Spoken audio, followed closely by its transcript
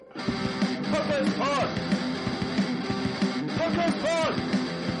Goes Pod! Punk Goes Pod!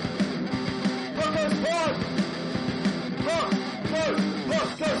 Punk Goes Pod! Punk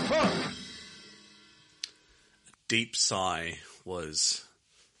Goes Pod! A deep sigh was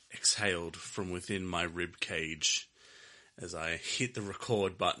exhaled from within my rib cage as I hit the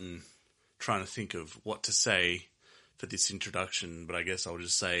record button, trying to think of what to say for this introduction, but I guess I'll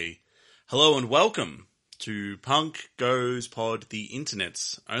just say hello and welcome to Punk Goes Pod, the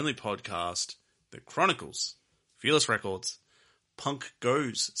internet's only podcast that chronicles Fearless Records' Punk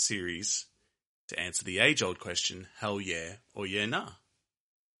Goes series to answer the age-old question, hell yeah or yeah nah.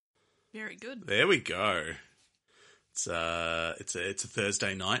 Very good. There we go. It's a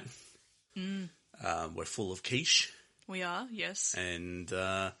Thursday night. We're full of quiche. We are, yes. And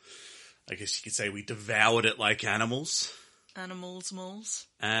I guess you could say we devoured it like animals. Animals, moles.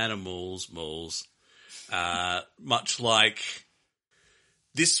 Animals, moles. Much like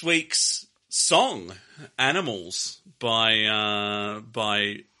this week's song, Animals, by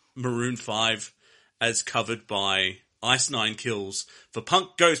Maroon 5, as covered by Ice Nine Kills for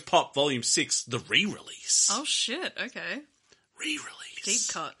Punk Goes Pop Volume 6, the re-release. Oh shit, okay. Re-release. Deep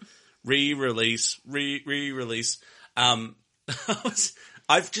cut. Re-release. I'm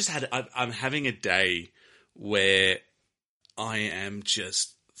having a day where I am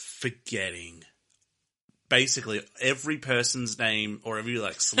just forgetting basically every person's name or every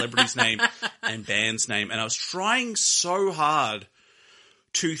celebrity's name and band's name. And I was trying so hard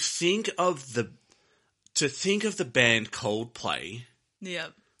to think of the band Coldplay.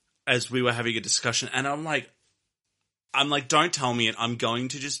 Yep. As we were having a discussion, and I'm like, don't tell me it. I'm going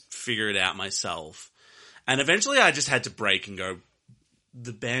to just figure it out myself. And eventually I just had to break and go,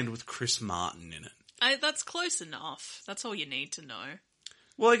 the band with Chris Martin in it. That's close enough. That's all you need to know.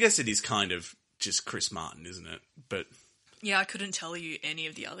 Well, I guess it is kind of just Chris Martin, isn't it? But yeah, I couldn't tell you any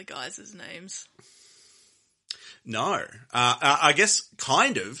of the other guys' names. No. I guess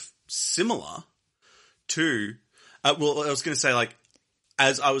kind of similar to... well, I was going to say,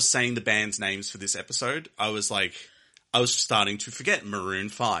 as I was saying the band's names for this episode, I was starting to forget Maroon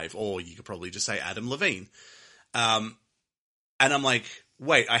 5, or you could probably just say Adam Levine. And I'm like,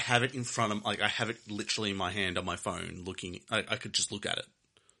 wait, I have it in front of, I have it literally in my hand on my phone looking, I could just look at it.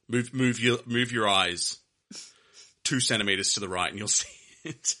 Move your eyes 2 centimeters to the right and you'll see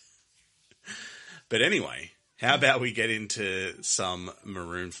it. But anyway, how about we get into some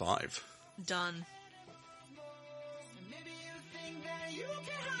Maroon 5? Done.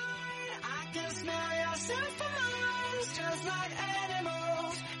 Just like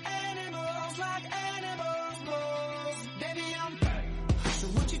animals, animals like animals, moles. Baby, I'm back. So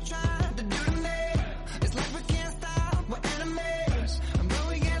what you trying to do to me? It's like we can't stop, we're enemies. And when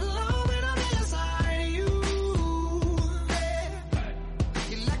we get low, then on the inside of you. Hey,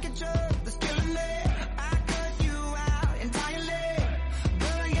 you're like a drug that's killing me. I cut you out entirely.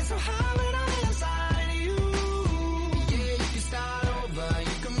 But I get so high when on the inside of you. Yeah, you can start over,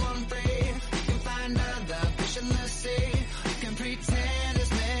 you can run free. You can find other fish in the sea. Pretend it's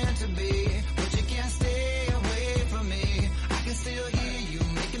meant to be, but you can't stay away from me. I can still hear you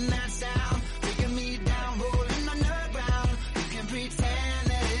making that sound, taking me down, rolling on the ground. You can pretend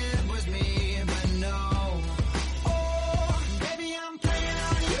that it was me, but no. Oh, baby, I'm playing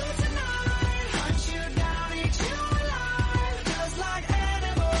on you tonight. Hunt you down, eat you alive. Just like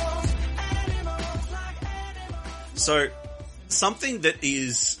animals, animals like animals. So, something that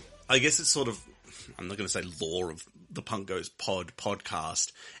is, I guess it's sort of, I'm not going to say lore of the Punk Goes Pod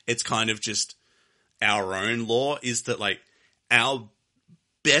podcast. It's kind of just our own lore, is that our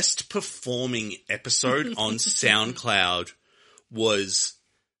best performing episode on SoundCloud was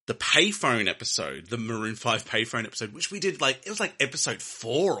the payphone episode, the Maroon 5 payphone episode, which we did it was episode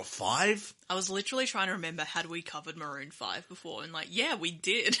 4 or 5. I was literally trying to remember, had we covered Maroon 5 before? And yeah, we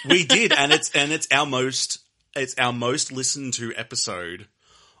did. We did, and it's our most listened to episode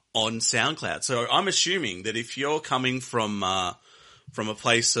on SoundCloud. So I'm assuming that if you're coming from a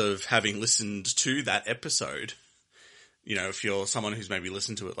place of having listened to that episode, if you're someone who's maybe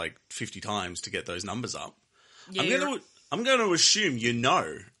listened to it 50 times to get those numbers up, yeah, I'm going to assume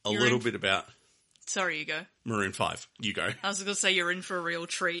a little bit about... Sorry, you go. Maroon 5. You go. I was going to say you're in for a real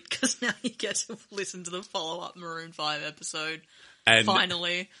treat because now you get to listen to the follow-up Maroon 5 episode. And,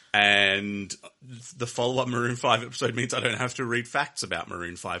 finally. And the follow-up Maroon 5 episode means I don't have to read facts about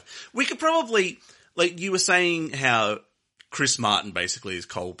Maroon 5. We could probably, you were saying how Chris Martin basically is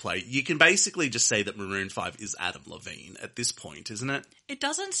Coldplay. You can basically just say that Maroon 5 is Adam Levine at this point, isn't it? It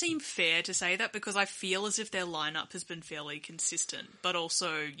doesn't seem fair to say that because I feel as if their lineup has been fairly consistent, but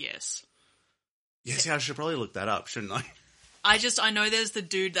also, yes. Yes, yeah, I should probably look that up, shouldn't I? I know there's the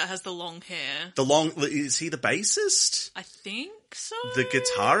dude that has the long hair. Is he the bassist? I think so. The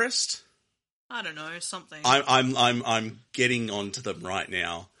guitarist? I don't know, something. I'm getting onto them right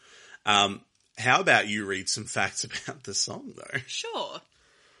now. How about you read some facts about the song, though? Sure.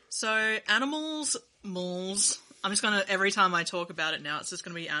 So, Animals, Moles. I'm just gonna, every time I talk about it now, it's just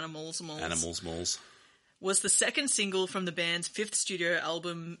gonna be Animals, Moles. Animals, Moles. Was the second single from the band's 5th studio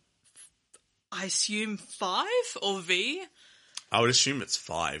album, I assume 5 or V? I would assume it's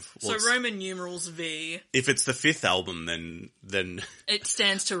 5. Well, So Roman numerals V. if it's the 5th album, then It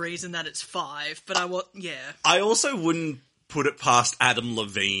stands to reason that it's 5, but yeah. I also wouldn't put it past Adam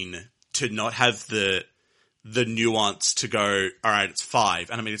Levine to not have the nuance to go, all right, it's 5.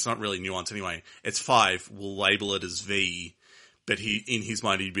 And I mean, it's not really nuance anyway. It's 5. We'll label it as V. But in his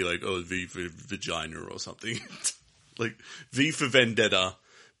mind, he'd be like, oh, V for vagina or something. Like, V for vendetta.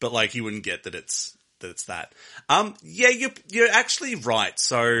 But like, he wouldn't get that it's that. Yeah, you're actually right.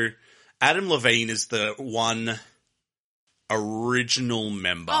 So, Adam Levine is the one original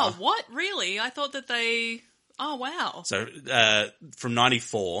member. Oh, what? Really? I thought that they... Oh, wow. So, from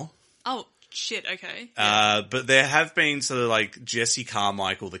 94. Oh, shit, okay. But there have been sort of like Jesse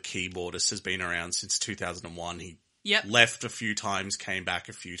Carmichael, the keyboardist, has been around since 2001. He left a few times, came back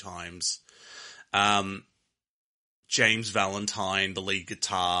a few times. James Valentine, the lead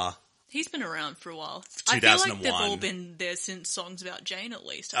guitar. He's been around for a while. 2001. I feel like they've all been there since Songs About Jane, at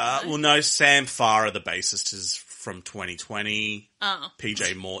least. haven't they? Well, no, Sam Farah, the bassist, is from 2020. Oh.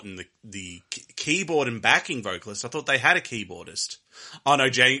 PJ Morton, the keyboard and backing vocalist. I thought they had a keyboardist. Oh no,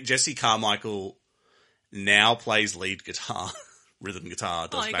 Jesse Carmichael now plays lead guitar, rhythm guitar.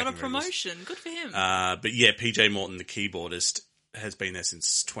 Does He got a backing vocals. promotion. Good for him. But yeah, PJ Morton, the keyboardist, has been there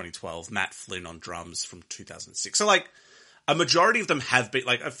since 2012. Matt Flynn on drums from 2006. So like, a majority of them have been,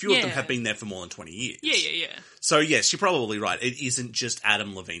 like, a few of them have been there for more than 20 years. Yeah. So yes, you're probably right. It isn't just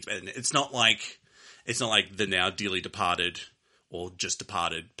Adam Levine's band. It's not like the now dearly departed or just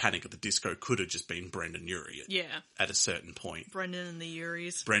departed Panic at the Disco could have just been Brendan Urie at a certain point. Brendan and the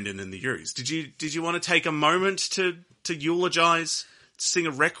Uries. Did you want to take a moment to eulogize, sing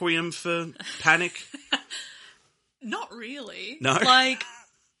a requiem for Panic? Not really. No? Like,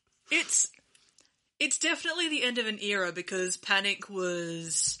 it's definitely the end of an era because Panic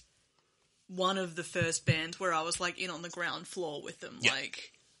was one of the first bands where I was, like, in on the ground floor with them. Yeah.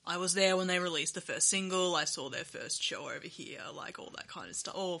 Like, I was there when they released the first single. I saw their first show over here, like, all that kind of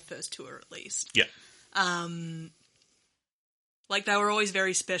stuff. Or first tour, at least. Yeah. Like, they were always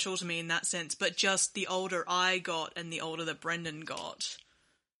very special to me in that sense. But just the older I got and the older that Brendan got,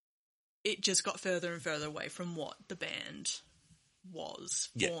 it just got further and further away from what the band was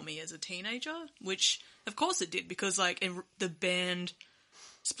for me as a teenager, which of course it did because like the band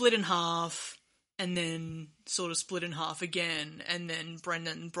split in half and then sort of split in half again and then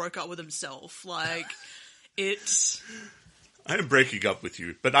Brendan broke up with himself. Like it's I am breaking up with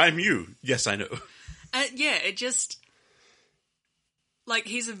you, but I'm you. Yes, I know. It just like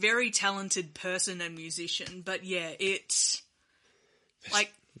he's a very talented person and musician, but it's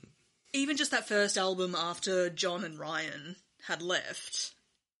like even just that first album after John and Ryan had left,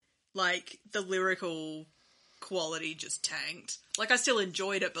 like, the lyrical quality just tanked. Like, I still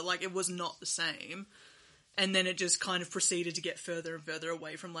enjoyed it, but, like, it was not the same. And then it just kind of proceeded to get further and further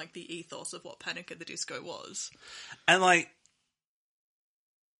away from, like, the ethos of what Panic at the Disco was. And, like,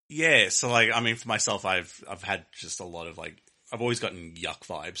 yeah, so, like, I mean, for myself, I've had just a lot of, like, I've always gotten yuck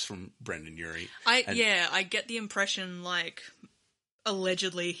vibes from Brendan Urie. I get the impression, like,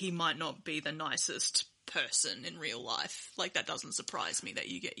 allegedly he might not be the nicest person in real life. Like, that doesn't surprise me that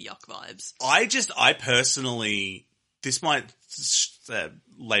you get yuck vibes. I personally, this might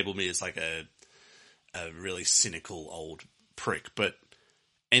label me as like a really cynical old prick, but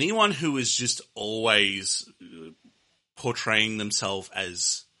anyone who is just always portraying themselves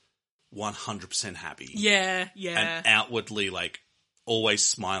as 100% happy. Yeah. And outwardly, like, always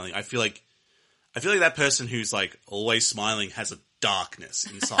smiling. I feel like that person who's, like, always smiling has a darkness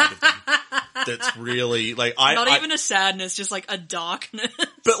inside of them. That's really like not even a sadness, just like a darkness.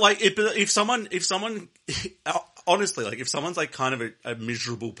 But like, if someone, honestly, like if someone's like kind of a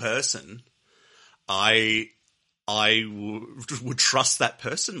miserable person, I would trust that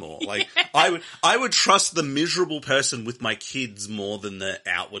person more. Like I would trust the miserable person with my kids more than the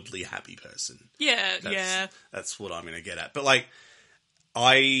outwardly happy person. Yeah, That's what I'm going to get at. But like,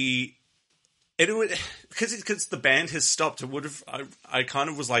 because the band has stopped, it would have. I kind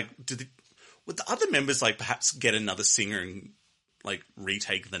of was like, would the other members like perhaps get another singer and like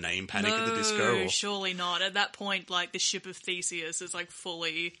retake the name Panic at the Disco? No, surely not. At that point, like the ship of Theseus is like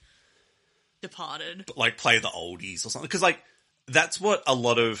fully departed. But like play the oldies or something. Because like that's what a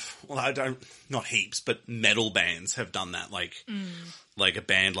lot of, not heaps, but metal bands have done that. Like a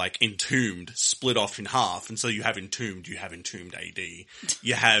band like Entombed split off in half, and so you have Entombed AD.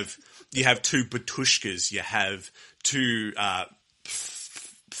 You have two Batushkas, you have two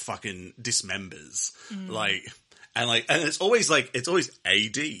fucking Dismembers, and it's always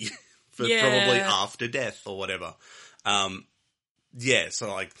AD for probably after death or whatever.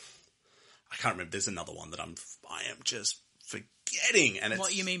 So like I can't remember. There's another one that I am just forgetting, and it's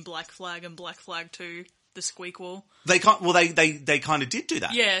What you mean, Black Flag and Black Flag 2, the Squeakquel? They can't. Well, they kind of did do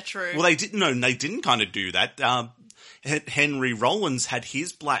that. Yeah, true. Well, they didn't. No, they didn't kind of do that. Henry Rollins had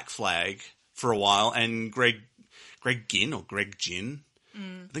his Black Flag for a while, and Greg Ginn or Greg Ginn.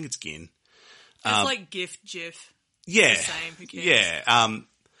 I think it's Ginn. It's like GIF. Yeah, The same. Who cares? yeah.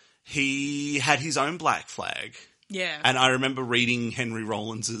 He had his own Black Flag. Yeah. And I remember reading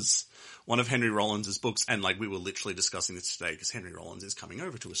one of Henry Rollins' books, and like we were literally discussing this today because Henry Rollins is coming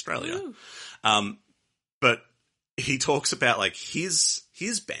over to Australia. Ooh. But he talks about like his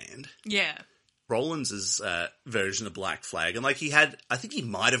band, Yeah. Rollins' version of Black Flag, and like I think he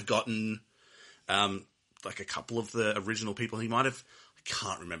might have gotten like a couple of the original people. He might have, I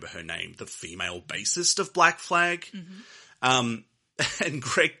can't remember her name, the female bassist of Black Flag. And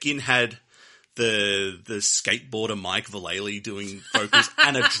Greg Ginn had the skateboarder Mike Vallely doing vocals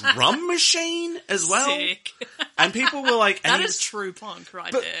and a drum machine as well. Sick. And people were like, That is true punk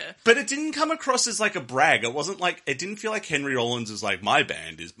right there. but it didn't come across as like a brag. It wasn't like, it didn't feel like Henry Rollins is like, my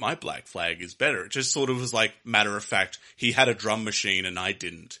Black Flag is better. It just sort of was like, matter of fact, he had a drum machine and I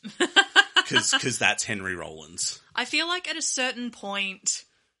didn't. Cause that's Henry Rollins. I feel like at a certain point,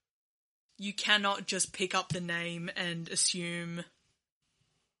 you cannot just pick up the name and assume,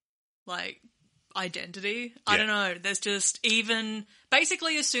 like, identity. I don't know. There's just even,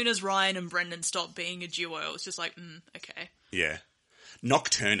 basically as soon as Ryan and Brendan stopped being a duo, it was just like, okay. Yeah.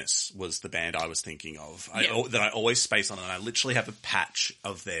 Nocturnus was the band I was thinking of. Yeah. That I always space on, and I literally have a patch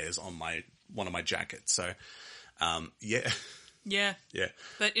of theirs on one of my jackets. So, yeah. Yeah. Yeah.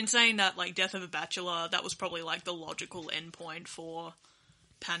 But in saying that, like, Death of a Bachelor, that was probably, like, the logical endpoint for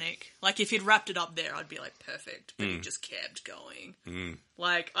Panic. Like, if he'd wrapped it up there, I'd be like, perfect. But he just kept going.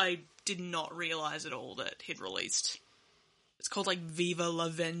 Like, I did not realise at all that he'd released, it's called, like, Viva La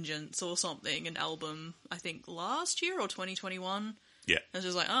Vengeance or something, an album, I think, last year or 2021. Yeah. I was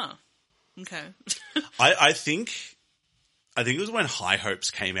just like, oh, okay. I think it was when High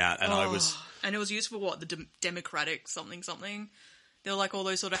Hopes came out, and I was... And it was used for what? The Democratic something. They were like all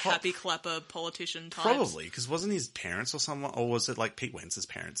those sort of happy clapper politician types. Probably, because wasn't his parents or someone, or was it like Pete Wentz's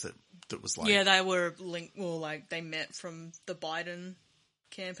parents that was like... Yeah, they were linked, or like they met from the Biden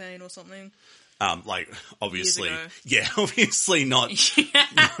campaign or something. Like, obviously... Years ago. Yeah, obviously not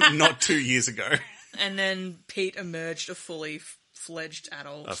 2 years ago. And then Pete emerged a fully fledged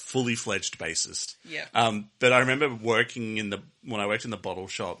adult. A fully fledged bassist. Yeah. But I remember when I worked in the bottle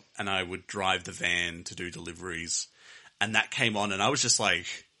shop, and I would drive the van to do deliveries, and that came on, and I was just like,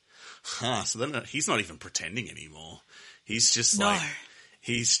 so then he's not even pretending anymore. He's just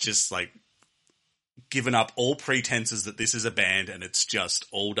like given up all pretenses that this is a band, and it's just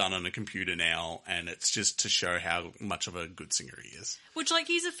all done on a computer now, and it's just to show how much of a good singer he is. Which, like,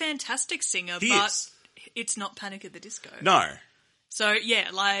 he's a fantastic singer, He but is. it's not Panic at the Disco. No. So, yeah,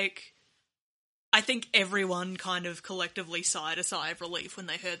 like, I think everyone kind of collectively sighed a sigh of relief when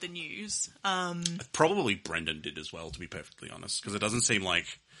they heard the news. Probably Brendan did as well, to be perfectly honest, because it doesn't seem like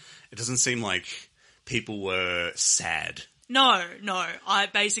people were sad. No.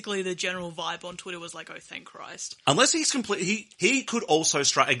 Basically, the general vibe on Twitter was like, oh, thank Christ. Unless he's he could also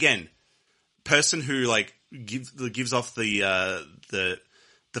strike again. Person who like gives off the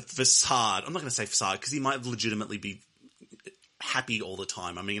facade. I'm not going to say facade because he might legitimately be happy all the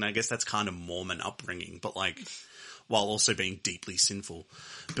time. I mean, I guess that's kind of Mormon upbringing, but like, while also being deeply sinful.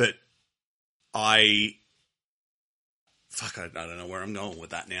 But I don't know where I'm going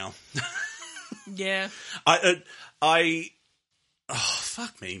with that now. Yeah.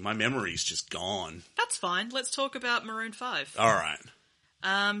 Fuck me. My memory's just gone. That's fine. Let's talk about Maroon 5. All right.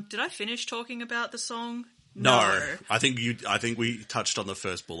 Did I finish talking about the song? No. I think we touched on the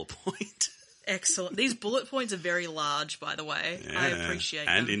first bullet point. Excellent. These bullet points are very large, by the way. Yeah, I appreciate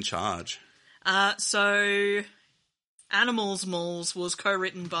them. And in charge. So, Animals Moles was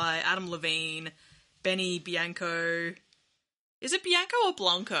co-written by Adam Levine, Benny Bianco. Is it Bianco or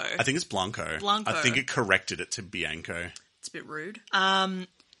Blanco? I think it's Blanco. Blanco. I think it corrected it to Bianco. It's a bit rude.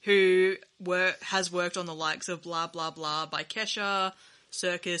 Who has worked on the likes of Blah Blah Blah by Kesha,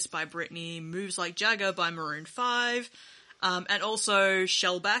 Circus by Britney, Moves Like Jagger by Maroon 5, and also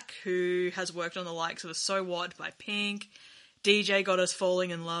Shellback, who has worked on the likes of So What by Pink, DJ got us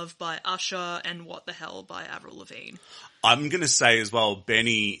Falling in Love by Usher and What the Hell by Avril Lavigne. I'm going to say as well,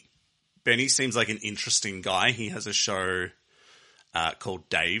 Benny seems like an interesting guy. He has a show called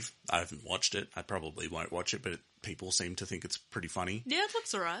Dave. I haven't watched it. I probably won't watch it, but people seem to think it's pretty funny. Yeah, it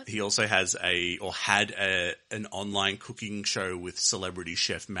looks alright. He also has had an online cooking show with celebrity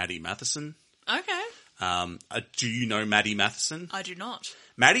chef Maddie Matheson. Okay. Do you know Maddie Matheson? I do not.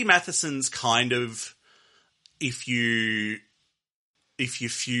 Maddie Matheson's kind of, if you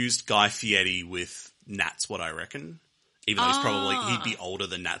fused Guy Fieri with Nat's What I Reckon, even though he'd be older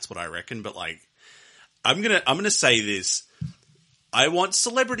than Nat's What I Reckon, but like, I'm gonna say this. I want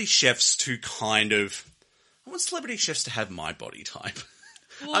celebrity chefs to have my body type.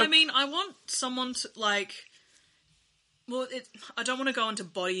 Well, I mean, I want someone to, like... Well, I don't want to go into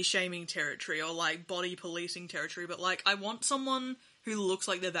body shaming territory or, like, body policing territory, but, like, I want someone who looks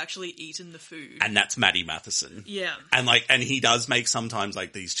like they've actually eaten the food. And that's Maddie Matheson. Yeah. And he does make sometimes,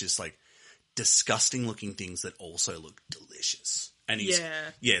 like, these just, like, disgusting looking things that also look delicious. And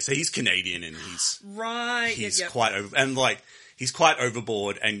so he's Canadian and he's quite over, and, like, he's quite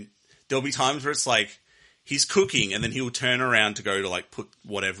overboard, and there'll be times where it's, like, he's cooking and then he'll turn around to go to, like, put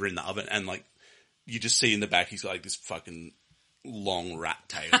whatever in the oven, and, like, you just see in the back he's got, like, this fucking long rat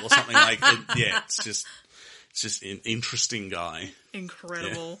tail or something. Like, it's just an interesting guy.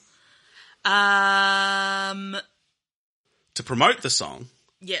 Incredible. Yeah. To promote the song,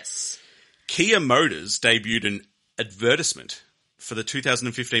 yes, Kia Motors debuted an advertisement for the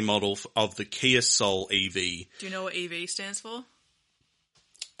 2015 model of the Kia Soul EV. Do you know what EV stands for?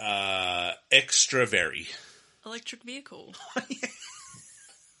 Extra very. Electric vehicle.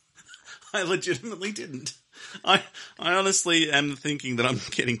 I legitimately didn't. I honestly am thinking that I'm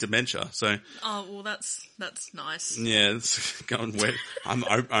getting dementia. So. Oh well, that's nice. Yeah, it's going wet.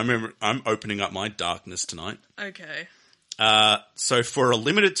 I'm opening up my darkness tonight. Okay. So for a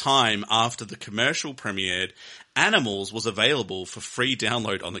limited time after the commercial premiered, Animals was available for free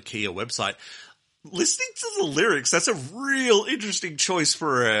download on the Kia website. Listening to the lyrics, that's a real interesting choice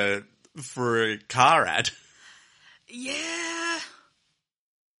for a car ad. Yeah.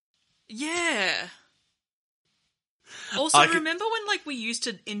 Yeah. Also, remember when, like, we used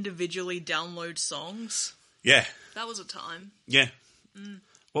to individually download songs? Yeah. That was a time. Yeah.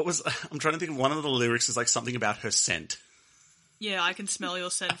 What was... I'm trying to think of one of the lyrics is, like, something about her scent. Yeah, I can smell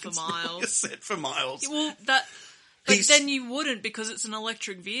your scent for miles. Your scent for miles. Well, that... But then you wouldn't, because it's an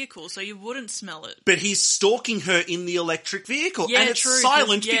electric vehicle, so you wouldn't smell it. But he's stalking her in the electric vehicle, yeah, and it's true,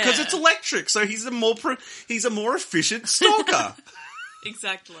 silent because it's electric. So he's a more efficient stalker.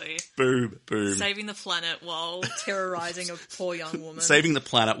 Exactly. Boom, boom. Saving the planet while terrorizing a poor young woman. Saving the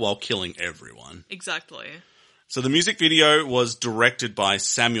planet while killing everyone. Exactly. So the music video was directed by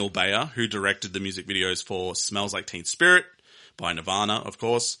Samuel Bayer, who directed the music videos for Smells Like Teen Spirit by Nirvana, of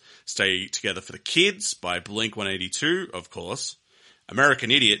course, Stay Together for the Kids by Blink-182, of course,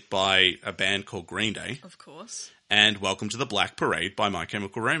 American Idiot by a band called Green Day, of course, and Welcome to the Black Parade by My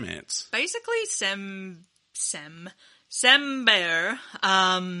Chemical Romance. Basically, Sam Bayer,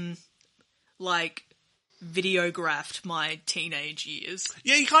 like, videographed my teenage years.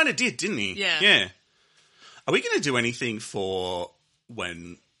 Yeah, he kind of did, didn't he? Yeah. Yeah. Are we going to do anything for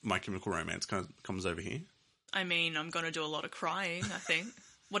when My Chemical Romance comes over here? I mean, I'm going to do a lot of crying, I think.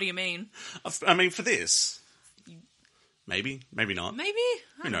 What do you mean? I mean, for this. Maybe, maybe not. Maybe?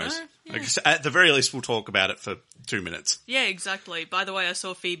 Who knows? Yeah. I guess at the very least, we'll talk about it for 2 minutes. Yeah, exactly. By the way, I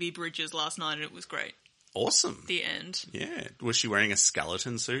saw Phoebe Bridgers last night and it was great. Awesome. The end. Yeah. Was she wearing a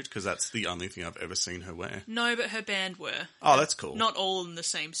skeleton suit? Because that's the only thing I've ever seen her wear. No, but her band were. Oh, that's cool. Not all in the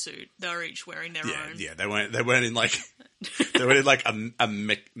same suit. They were each wearing their own. Yeah, they weren't in like they weren't in like a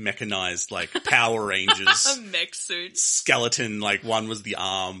mechanized like Power Rangers A mech suit. skeleton. Like one was the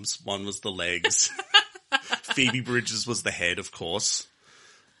arms, one was the legs. Phoebe Bridgers was the head, of course.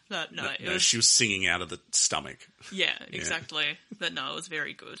 No, she was singing out of the stomach. Yeah, exactly. But no, it was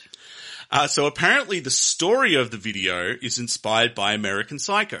very good. So apparently the story of the video is inspired by American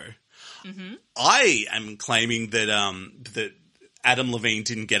Psycho. Mm-hmm. I am claiming that that Adam Levine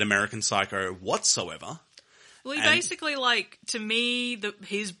didn't get American Psycho whatsoever. Well, he basically, like, to me,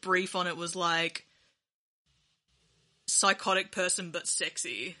 his brief on it was like, psychotic person but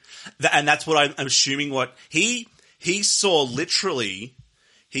sexy. And that's what I'm assuming what... He saw literally...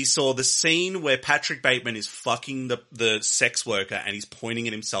 He saw the scene where Patrick Bateman is fucking the sex worker and he's pointing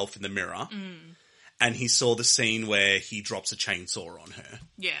at himself in the mirror. Mm. And he saw the scene where he drops a chainsaw on her.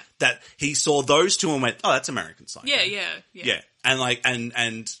 Yeah. That he saw those two and went, oh, that's American Psycho. Yeah. And like,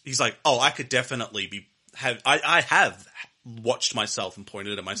 and he's like, oh, I could definitely I have watched myself and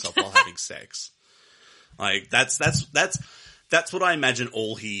pointed at myself while having sex. Like, that's That's what I imagine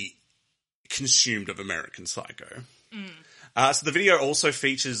all he consumed of American Psycho. So the video also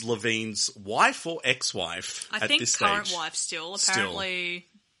features Levine's wife or ex-wife I at think this current stage. wife still. Apparently,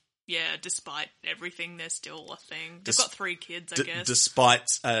 yeah, despite everything, they're still a thing. They've got 3 kids, I guess.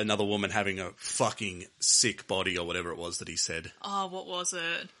 Despite another woman having a fucking sick body or whatever it was that he said. Oh, what was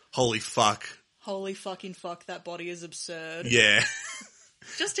it? Holy fuck. Holy fucking fuck, that body is absurd. Yeah.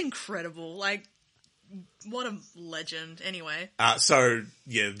 Just incredible. Like, what a legend. Anyway. So,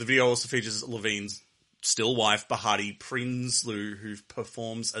 yeah, the video also features Levine's still wife, Bahati Prinsloo, who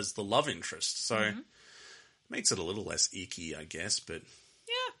performs as the love interest. So, makes it a little less icky, I guess, but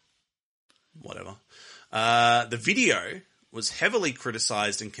Yeah. whatever. The video was heavily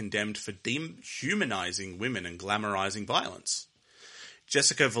criticised and condemned for dehumanising women and glamorising violence.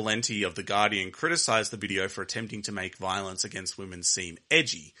 Jessica Valenti of The Guardian criticised the video for attempting to make violence against women seem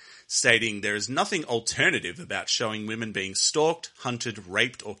edgy, stating there is nothing alternative about showing women being stalked, hunted,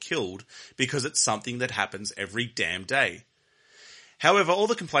 raped or killed because it's something that happens every damn day. However, all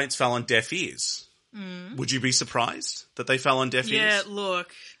the complaints fell on deaf ears. Would you be surprised that they fell on deaf ears? Yeah,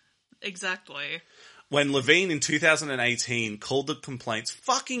 look. Exactly. When Levine in 2018 called the complaints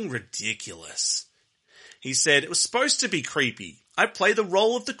fucking ridiculous. He said, it was supposed to be creepy. I play the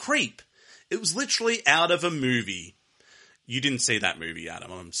role of the creep. It was literally out of a movie. You didn't see that movie,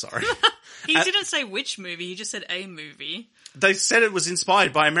 Adam. I'm sorry. He didn't say which movie, he just said a movie. They said it was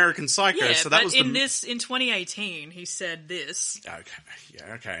inspired by American Psycho, Yeah, so that but was in 2018, he said this. Okay,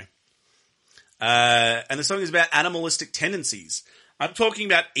 yeah, okay. And the song is about animalistic tendencies. I'm talking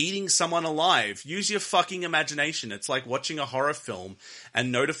about eating someone alive. Use your fucking imagination. It's like watching a horror film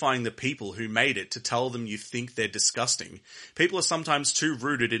and notifying the people who made it to tell them you think they're disgusting. People are sometimes too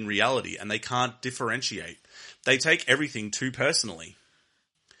rooted in reality and they can't differentiate. They take everything too personally.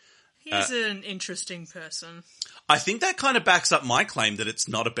 He's an interesting person. I think that kind of backs up my claim that it's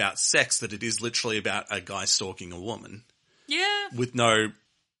not about sex, that it is literally about a guy stalking a woman Yeah. with no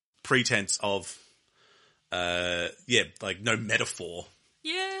pretense of, no metaphor.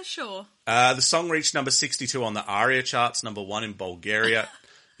 Yeah, sure. The song reached number 62 on the ARIA charts, number 1 in Bulgaria.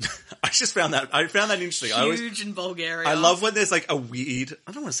 I found that interesting. Huge in Bulgaria. I love when there's like a weird,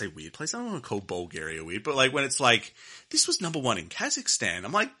 I don't want to say weird place, I don't want to call Bulgaria weird, but like when it's like, this was number 1 in Kazakhstan.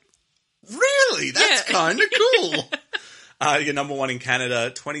 I'm like, really? That's Yeah. kind of cool. You're number 1 in Canada,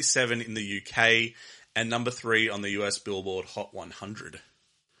 27 in the UK, and number 3 on the US Billboard Hot 100.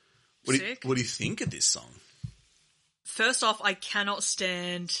 Sick. What do you think of this song? First off, I cannot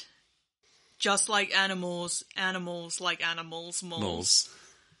stand just like animals, animals like animals, moles. Moles.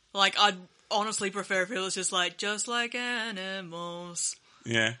 Like, I'd honestly prefer if it was just like animals.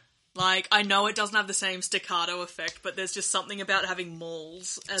 Yeah. Like, I know it doesn't have the same staccato effect, but there's just something about having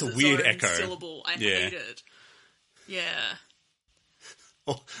moles as a its weird own echo. syllable. I Yeah. hate it. Yeah.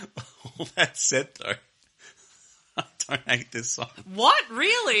 All that said though, I don't hate this song. What?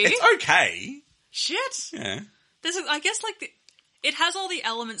 Really? It's okay. Shit. Yeah. I guess, like, it has all the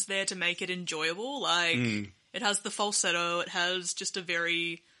elements there to make it enjoyable. Like, it has the falsetto, it has just a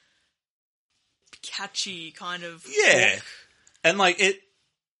very catchy kind of Yeah. hook. And like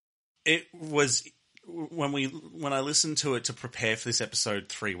it was when I listened to it to prepare for this episode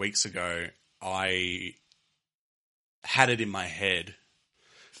 3 weeks ago, I had it in my head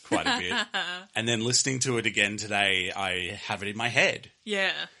quite a bit. And then listening to it again today, I have it in my head.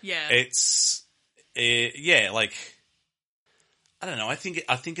 Yeah, yeah. Like, I don't know. I think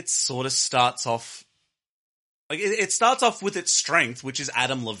it sort of starts off, like, it starts off with its strength, which is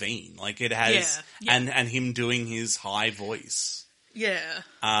Adam Levine. Like, it has, Yeah. and him doing his high voice. Yeah.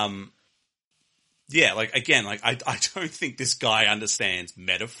 Yeah, like, again, like, I don't think this guy understands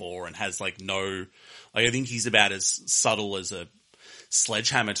metaphor and has, like, no, like, I think he's about as subtle as a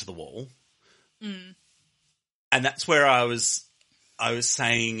sledgehammer to the wall. And that's where I was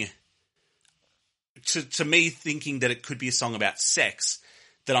saying, to me, thinking that it could be a song about sex,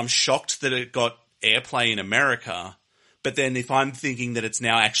 that I'm shocked that it got airplay in America. But then if I'm thinking that it's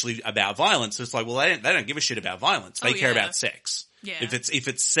now actually about violence, it's like, well, they don't give a shit about violence. They care yeah. about sex. Yeah. If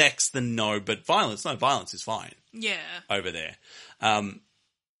it's sex, then no, but violence is fine Yeah. over there.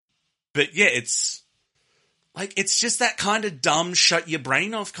 But yeah, it's just that kind of dumb, shut your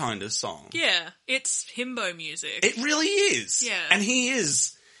brain off kind of song. Yeah. It's himbo music. It really is. Yeah. And he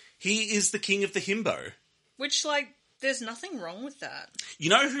is the king of the himbo. Which, like, there's nothing wrong with that. You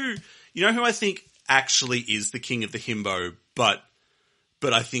know who I think actually is the king of the himbo, but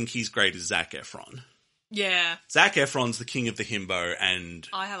I think he's great as Zac Efron. Yeah. Zac Efron's the king of the himbo, and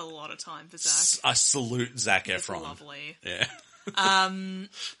I have a lot of time for Zach. I salute Zac He's Efron. lovely. Yeah.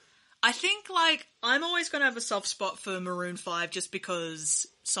 I think, like, I'm always going to have a soft spot for Maroon 5 just because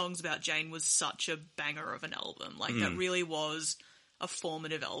Songs About Jane was such a banger of an album. Like, that really was a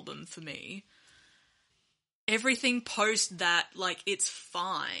formative album for me. Everything post that, like, it's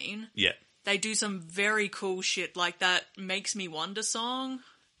fine. Yeah. They do some very cool shit, like that Makes Me Wonder song.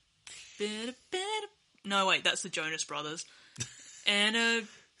 No, wait, that's the Jonas Brothers. And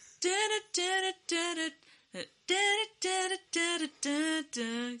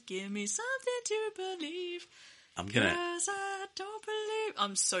give me something to believe. I'm gonna 'Cause I don't believe.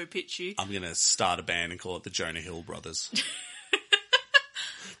 I'm so pitchy. I'm gonna start a band and call it the Jonah Hill Brothers.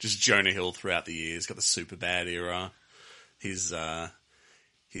 Just Jonah Hill throughout the years. Got the super bad era. His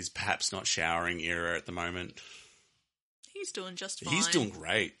perhaps not showering era at the moment. He's doing just fine. He's doing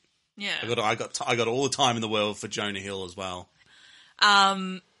great. Yeah. I got all the time in the world for Jonah Hill as well.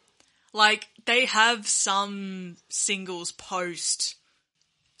 Like, they have some singles post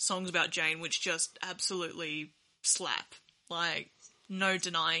Songs About Jane which just absolutely slap. Like, no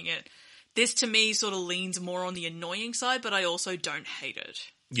denying it. This, to me, sort of leans more on the annoying side, but I also don't hate it.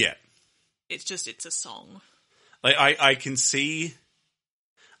 Yeah. It's a song. Like, I can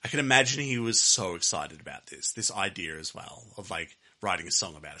imagine he was so excited about this idea as well, of, like, writing a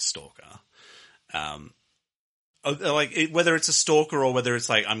song about a stalker. Whether it's a stalker or whether it's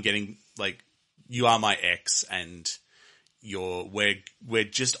like, I'm getting, like, you are my ex and we're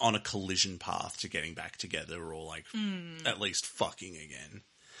just on a collision path to getting back together or, like, at least fucking again.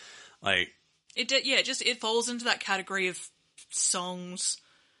 Like, it falls into that category of songs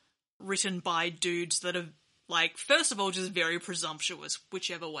written by dudes that are, like, first of all, just very presumptuous,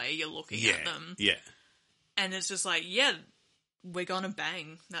 whichever way you're looking at them. Yeah. And it's just like, yeah, we're gonna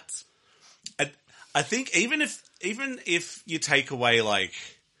bang. That's... I think even if you take away, like,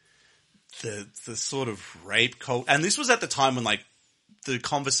 the sort of rape culture, and this was at the time when, like, the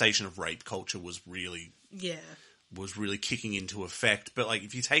conversation of rape culture was really kicking into effect. But, like,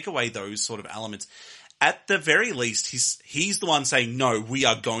 if you take away those sort of elements, at the very least, he's the one saying, no, we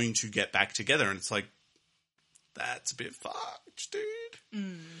are going to get back together. And it's like, that's a bit fucked, dude.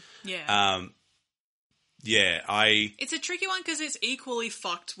 Yeah. It's a tricky one because it's equally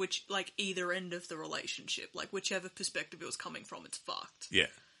fucked either end of the relationship. Like, whichever perspective it was coming from, it's fucked. Yeah.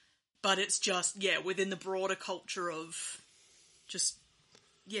 But it's just, within the broader culture of just,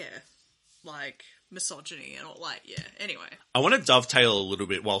 like, misogyny and all, like, anyway. I want to dovetail a little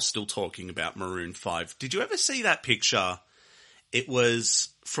bit while still talking about Maroon 5. Did you ever see that picture? It was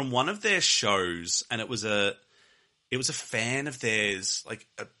from one of their shows, and it was a fan of theirs, like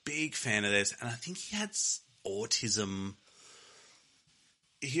a big fan of theirs, and I think he had autism.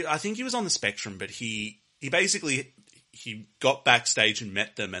 I think he was on the spectrum, but he basically got backstage and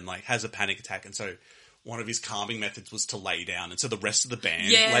met them and, like, has a panic attack, and so one of his calming methods was to lay down, and so the rest of the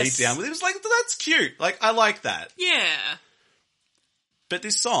band laid down with him. It was like, that's cute. Like, I like that. Yeah. But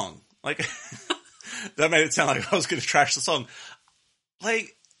this song, like, that made it sound like I was going to trash the song.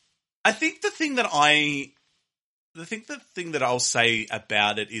 Like, I think the thing that I'll say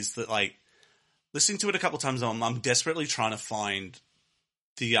about it is that, like, listening to it a couple of times, I'm desperately trying to find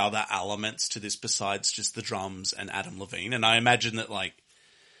the other elements to this besides just the drums and Adam Levine. And I imagine that, like,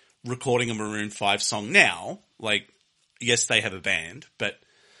 recording a Maroon 5 song now, like, yes, they have a band, but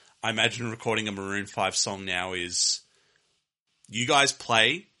I imagine recording a Maroon 5 song now is, you guys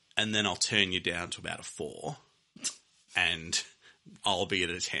play, and then I'll turn you down to about a 4, and I'll be at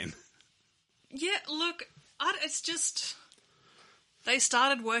a 10. Yeah, look, it's just... They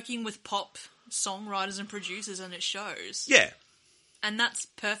started working with pop songwriters and producers, and it shows. Yeah. And that's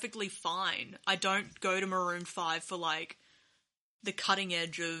perfectly fine. I don't go to Maroon 5 for, like, the cutting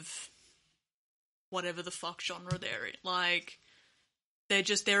edge of whatever the fuck genre they're in. Like,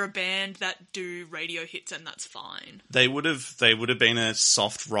 they're a band that do radio hits, and that's fine. They would have been a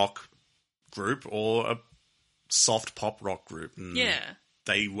soft rock group or a soft pop rock group. And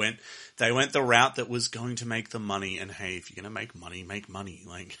they went the route that was going to make them money. And hey, if you're going to make money, make money.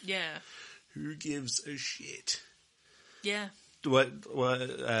 Like, who gives a shit? Yeah. What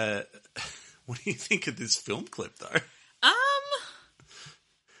do you think of this film clip, though?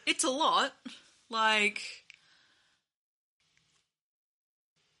 It's a lot. Like,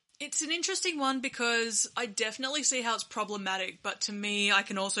 it's an interesting one because I definitely see how it's problematic, but to me, I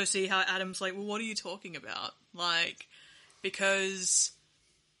can also see how Adam's like, well, what are you talking about? Like, because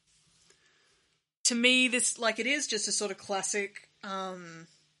to me, this, like, it is just a sort of classic,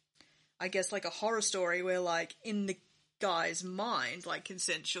 I guess, like a horror story where, like, in the guy's mind, like,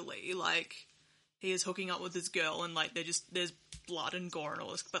 consensually, like, he is hooking up with this girl and, like, there's blood and gore and all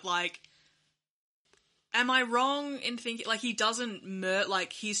this, but, like, am I wrong in thinking, like, he doesn't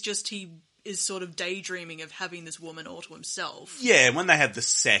he is sort of daydreaming of having this woman all to himself. Yeah, when they have the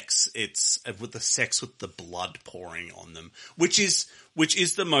sex, it's with the blood pouring on them, which is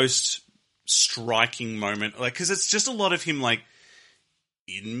the most striking moment, like, because it's just a lot of him, like,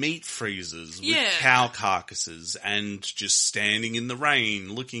 in meat freezers with cow carcasses and just standing in the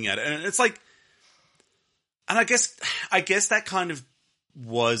rain looking at it, and it's like, and I guess that kind of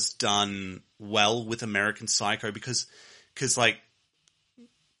was done well with American Psycho because like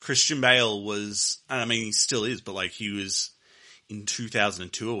Christian Bale was, and I mean he still is, but like he was in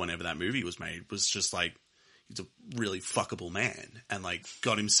 2002 or whenever that movie was made, was just like, he's a really fuckable man and like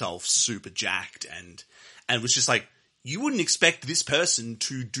got himself super jacked and was just like, you wouldn't expect this person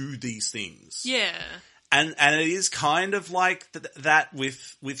to do these things. Yeah. And it is kind of like that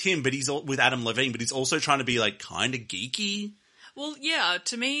with him, but with Adam Levine, but he's also trying to be like kind of geeky. Well, yeah,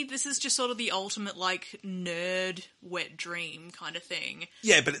 to me, this is just sort of the ultimate, like, nerd wet dream kind of thing.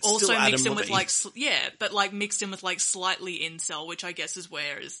 Yeah, but it's also still Adam mixed in Levine. with, like, mixed in with, like, slightly incel, which I guess is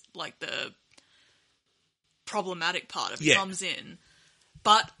where is, like, the problematic part of it comes in.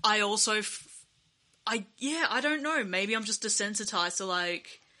 But I also, I don't know, maybe I'm just desensitized to,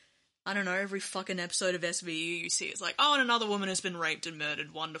 like, I don't know, every fucking episode of SVU you see, it's like, oh, and another woman has been raped and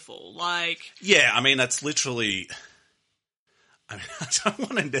murdered, wonderful. Like... Yeah, I mean, that's literally... I mean, I don't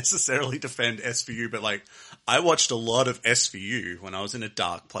want to necessarily defend SVU, but like, I watched a lot of SVU when I was in a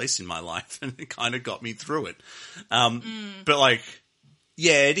dark place in my life, and it kind of got me through it. But like,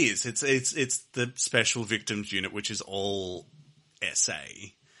 yeah, it is. It's the Special Victims Unit, which is all SA.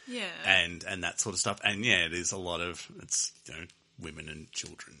 Yeah. And that sort of stuff. And yeah, it is a lot of, it's, you know, women and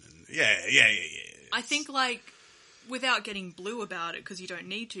children. And yeah. I think, like, without getting blue about it, because you don't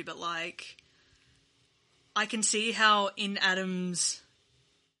need to, but like, I can see how in Adam's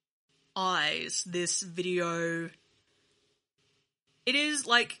eyes, this video, it is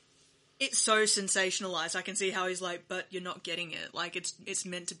like, it's so sensationalized. I can see how he's like, but you're not getting it. Like, it's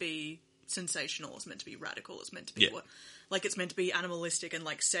meant to be sensational. It's meant to be radical. It's meant to be it's meant to be animalistic and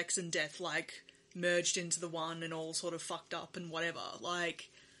like sex and death, like merged into the one and all sort of fucked up and whatever. Like,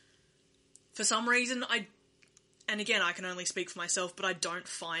 for some reason, and again, I can only speak for myself, but I don't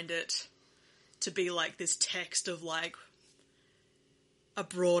find it to be like this text of like a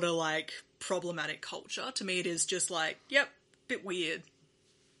broader like problematic culture. To me it is just like, yep, bit weird.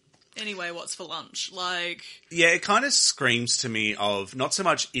 Anyway, what's for lunch? Like... Yeah, it kind of screams to me of not so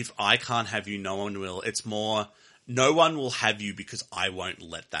much if I can't have you, no one will. It's more, no one will have you because I won't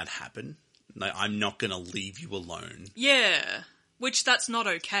let that happen. Like, I'm not going to leave you alone. Yeah, which that's not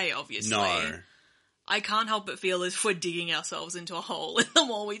okay, obviously. No. I can't help but feel as if we're digging ourselves into a hole the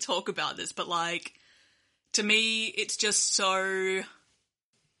more we talk about this, but like, to me, it's just so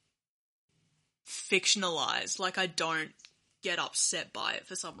fictionalized. Like, I don't get upset by it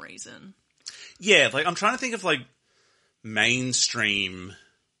for some reason. Yeah, like, I'm trying to think of like mainstream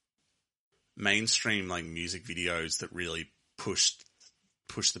like music videos that really push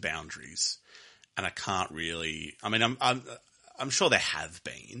the boundaries, and I can't really. I mean, I'm sure there have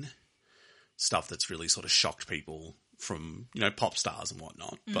been stuff that's really sort of shocked people from, you know, pop stars and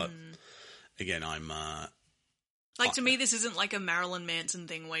whatnot. But again, I'm like, to me, this isn't like a Marilyn Manson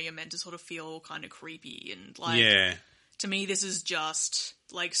thing where you're meant to sort of feel kind of creepy and like. Yeah. To me, this is just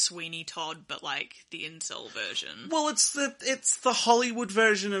like Sweeney Todd, but like the incel version. Well, it's the Hollywood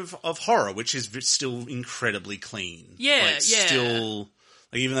version of horror, which is still incredibly clean. Yeah, like, still,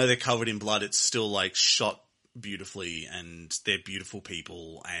 like, even though they're covered in blood, it's still like shot beautifully, and they're beautiful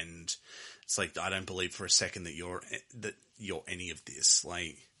people, and it's like, I don't believe for a second that you're any of this.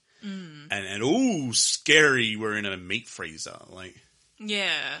 Like, and ooh, scary, we're in a meat freezer. Like,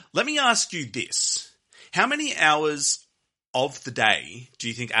 yeah. Let me ask you this: how many hours of the day do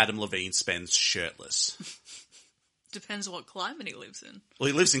you think Adam Levine spends shirtless? Depends what climate he lives in. Well,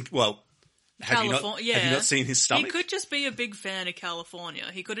 he lives in, have you not seen his stomach? He could just be a big fan of California.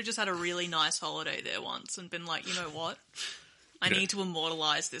 He could have just had a really nice holiday there once and been like, you know what? I need to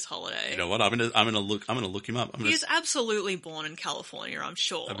immortalize this holiday. You know what? I'm gonna look him up. He is absolutely born in California, I'm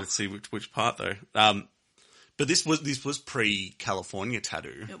sure. I'm gonna see which part though. But this was pre-California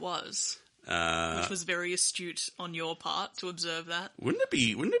tattoo. It was. Which was very astute on your part to observe that. Wouldn't it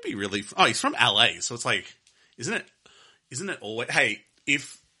be really? Oh, he's from LA, so it's like, isn't it always? Hey,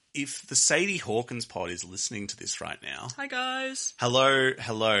 if the Sadie Hawkins pod is listening to this right now, hi guys. Hello.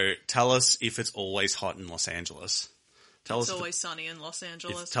 Tell us if it's always hot in Los Angeles. It's always sunny in Los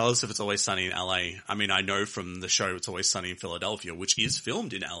Angeles. Tell us if it's always sunny in LA. I mean, I know from the show It's Always Sunny in Philadelphia, which is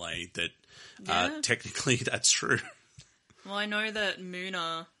filmed in LA, that technically that's true. Well, I know that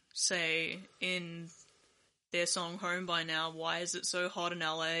Muna say in their song Home by now. Why is it so hot in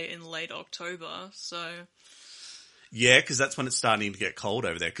LA in late October? So, Yeah, because that's when it's starting to get cold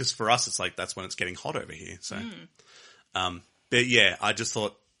over there. Because for us, it's like that's when it's getting hot over here. So, but yeah, I just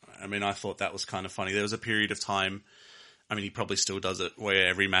thought. I mean, I thought that was kind of funny. There was a period of time. I mean, he probably still does it, where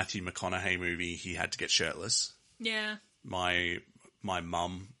every Matthew McConaughey movie he had to get shirtless. yeah. My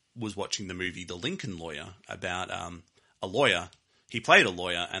mum was watching the movie The Lincoln Lawyer about a lawyer. He played a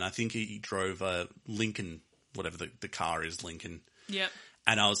lawyer, and I think he drove a Lincoln, whatever the car is, Lincoln. Yep.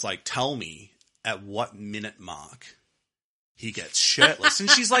 And I was like, tell me at what minute mark he gets shirtless. And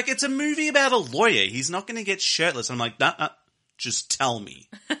she's like, it's a movie about a lawyer. He's not going to get shirtless. I'm like, nah, just tell me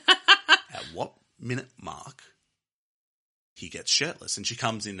at what minute mark he gets shirtless. And she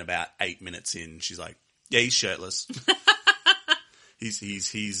comes in about 8 minutes in. She's like, yeah, he's shirtless.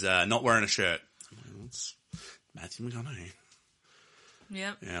 he's not wearing a shirt. Well, it's Matthew McConaughey.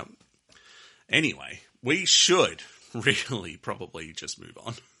 Yep. Yeah. Anyway, we should really probably just move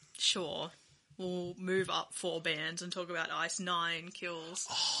on. Sure. We'll move up 4 bands and talk about Ice Nine Kills.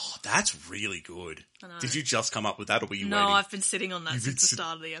 Oh, that's really good. I know. Did you just come up with that, or were you No, waiting I've been sitting on that You've been since the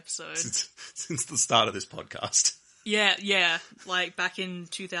start of the episode. since the start of this podcast? Yeah. Like back in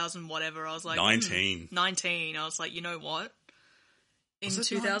 2000 whatever, I was like 19. 19. I was like, you know what? In Was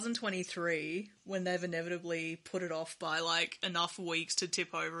it 2023, when they've inevitably put it off by like enough weeks to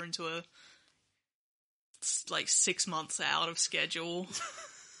tip over into a like 6 months out of schedule,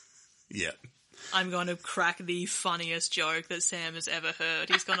 Yeah. I'm going to crack the funniest joke that Sam has ever heard.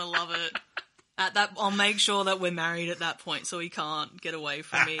 He's going to love it. At that, I'll make sure that we're married at that point, so he can't get away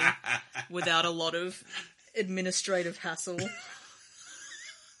from me without a lot of administrative hassle.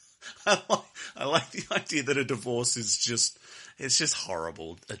 I like the idea that a divorce is it's just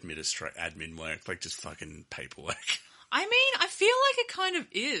horrible admin work, like just fucking paperwork. I mean, I feel like it kind of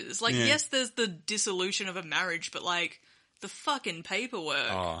is. Like, Yeah. yes, there's the dissolution of a marriage, but like, the fucking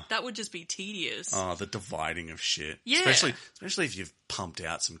paperwork, that would just be tedious. Oh, the dividing of shit. Yeah. Especially if you've pumped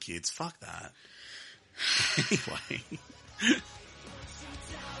out some kids. Fuck that. Anyway.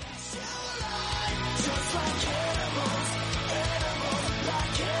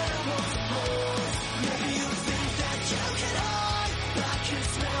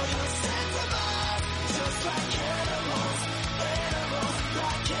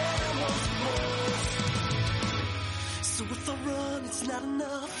 So if I run, it's not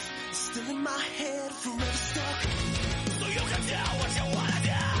enough. It's still in my head, forever stuck. So you can do what you wanna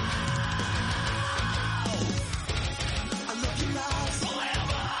do. I love your lies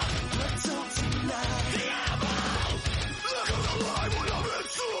forever, but don't tonight. Look at the light when I'm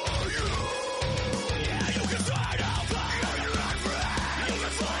inside you. Yeah, you can find out fire. You can free. You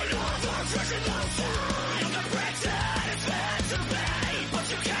can find out fire. You can pretend it's meant to be, but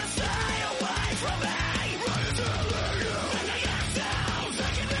you can't stay away from me.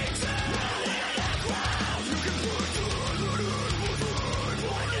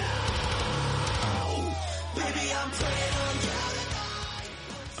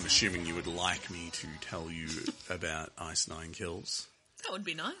 I'm assuming you would like me to tell you about Ice Nine Kills. That would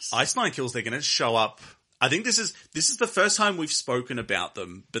be nice. Ice Nine Kills, they're going to show up. I think this is the first time we've spoken about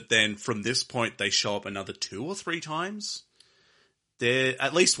them, but then from this point they show up another 2 or 3 times. They're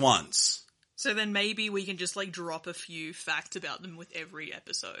at least once. So then maybe we can just like drop a few facts about them with every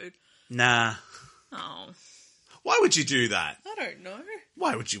episode. Nah. Oh, Why would you do that? I don't know.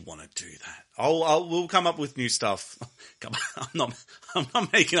 Why would you want to do that? We'll come up with new stuff. I'm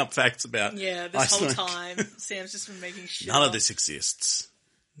not making up facts about. Yeah, this Ice whole Nine. time, Sam's just been making shit None of up. this exists.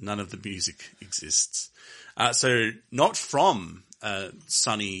 None of the music exists. So not from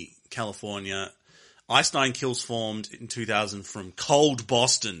sunny California. Ice Nine Kills formed in 2000 from cold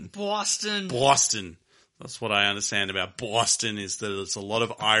Boston. Boston. That's what I understand about Boston, is that it's a lot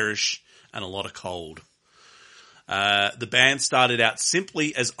of Irish and a lot of cold. The band started out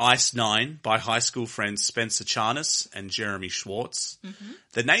simply as Ice Nine by high school friends Spencer Charnas and Jeremy Schwartz. Mm-hmm.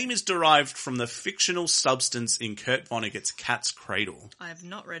 The name is derived from the fictional substance in Kurt Vonnegut's Cat's Cradle. I have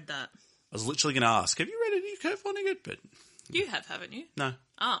not read that. I was literally going to ask, have you read any Kurt Vonnegut? But You have, haven't you? no.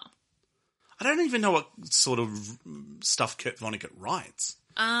 Oh. I don't even know what sort of stuff Kurt Vonnegut writes.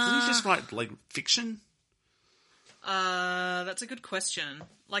 Does he just write, like, fiction? That's a good question.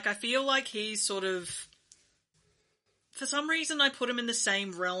 Like, I feel like he's sort of... For some reason, I put him in the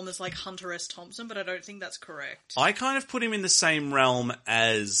same realm as, like, Hunter S. Thompson, but I don't think that's correct. I kind of put him in the same realm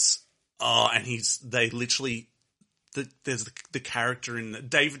as... they literally... There's the character in...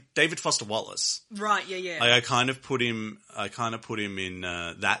 David Foster Wallace. Right, yeah. I kind of put him in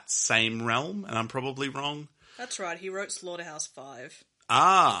that same realm, and I'm probably wrong. That's right, he wrote Slaughterhouse-5.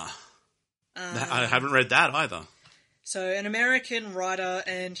 Ah. I haven't read that either. So, an American writer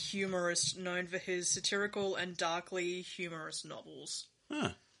and humorist known for his satirical and darkly humorous novels. Huh.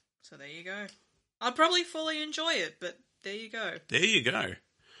 So there you go. I'd probably fully enjoy it, but there you go. There you go.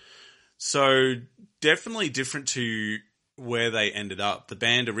 So, definitely different to where they ended up. The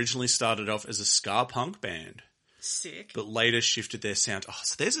band originally started off as a ska punk band, Sick. but later shifted their sound. Oh,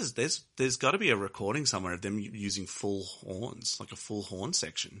 so there's got to be a recording somewhere of them using full horns, like a full horn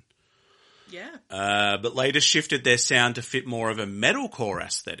section. Yeah. But later shifted their sound to fit more of a metalcore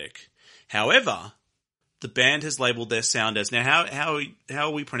aesthetic. However, the band has labelled their sound as, now how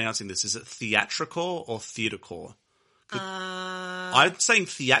are we pronouncing this? Is it theatrical or theatrecore? I'm saying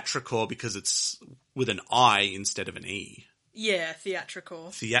theatrical because it's with an I instead of an E. Yeah,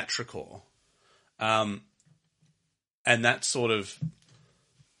 theatrical. Theatrical. And that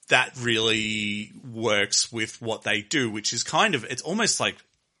that really works with what they do, which is it's almost like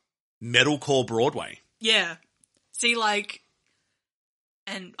metalcore Broadway. Yeah. See,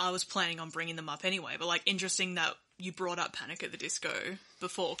 and I was planning on bringing them up anyway, but, interesting that you brought up Panic at the Disco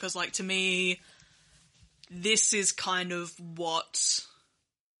before, because, to me, this is kind of what...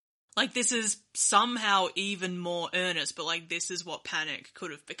 this is somehow even more earnest, but, this is what Panic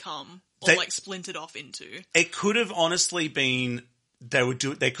could have become, or, splintered off into. It could have honestly been...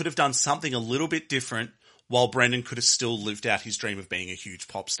 They could have done something a little bit different, while Brendan could have still lived out his dream of being a huge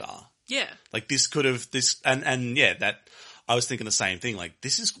pop star. Yeah. This could have... And yeah, that... I was thinking the same thing.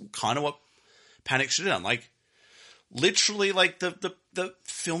 This is kind of what Panic should have done. Literally, the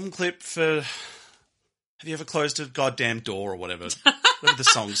film clip for... Have you ever closed a goddamn door or whatever? Whatever the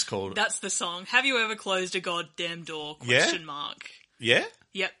song's called. That's the song. Have you ever closed a goddamn door? Question mark. Yeah?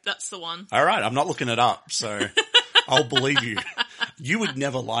 Yep, that's the one. All right, I'm not looking it up, so I'll believe you. You would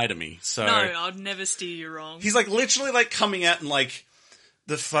never lie to me, so... No, I'd never steer you wrong. He's, literally, coming out in,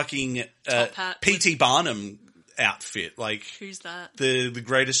 the fucking top hat P.T. Barnum outfit. Who's that? The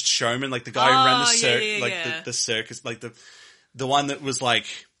Greatest Showman, the guy who ran the the circus, the one that was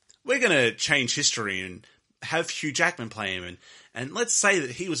we're going to change history and have Hugh Jackman play him, and let's say that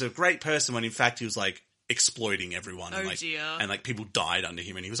he was a great person when in fact he was exploiting everyone. Oh, dear. And people died under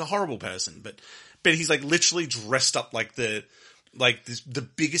him and he was a horrible person. But he's literally dressed up like the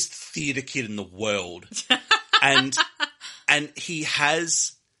biggest theater kid in the world. and he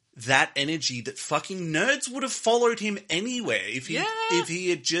has that energy that fucking nerds would have followed him anywhere if he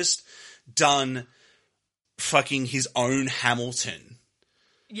had just done fucking his own Hamilton.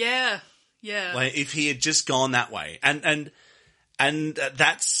 Yeah. Yeah. If he had just gone that way. And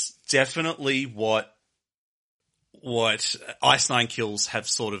that's definitely what Ice Nine Kills have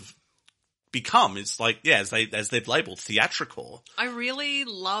sort of become. It's as they've labelled theatrical. I really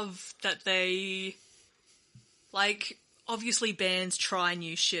love that they obviously bands try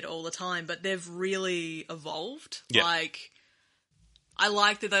new shit all the time, but they've really evolved. Yeah. I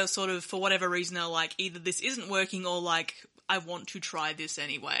like that they're sort of, for whatever reason, they're either this isn't working or I want to try this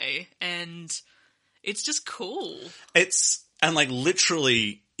anyway. And it's just cool. And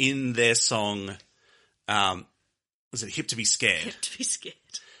literally in their song, was it Hip to Be Scared? Hip to Be Scared.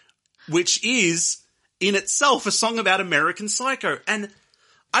 Which is, in itself, a song about American Psycho. And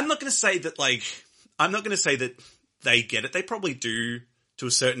I'm not going to say that, they get it. They probably do, to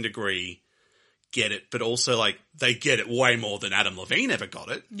a certain degree, get it. But also, they get it way more than Adam Levine ever got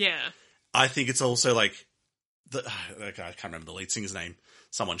it. Yeah. I think it's also, I can't remember the lead singer's name.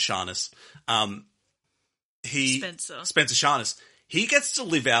 Someone Sharness. Spencer Sharness. He gets to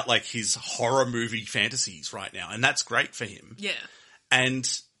live out, his horror movie fantasies right now. And that's great for him. Yeah. And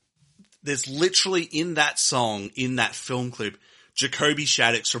there's literally in that song, in that film clip, Jacoby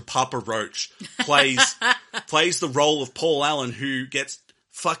Shaddix from Papa Roach plays the role of Paul Allen, who gets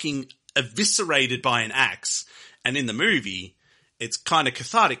fucking eviscerated by an axe. And in the movie, it's kind of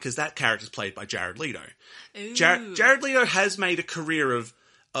cathartic because that character's played by Jared Leto. Jared Leto has made a career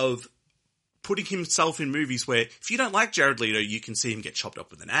of putting himself in movies where if you don't like Jared Leto, you can see him get chopped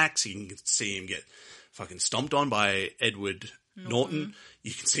up with an axe. You can see him get fucking stomped on by Edward Norton.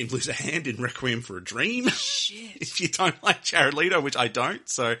 You can see him lose a hand in Requiem for a Dream. Shit. If you don't like Jared Leto, which I don't,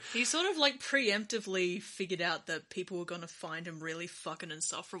 so... He sort of, preemptively figured out that people were going to find him really fucking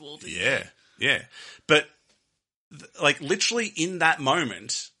insufferable, didn't he? Yeah. But, literally in that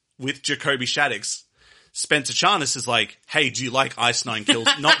moment, with Jacoby Shaddix, Spencer Charnas is hey, do you like Ice Nine Kills?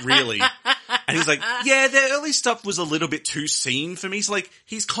 Not really. And he's yeah, their early stuff was a little bit too seen for me. So,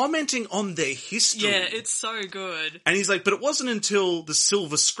 he's commenting on their history. Yeah, it's so good. And he's but it wasn't until the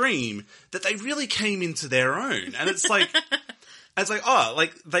Silver Scream that they really came into their own. And it's they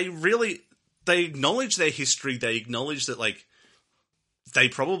acknowledge their history. They acknowledge that, they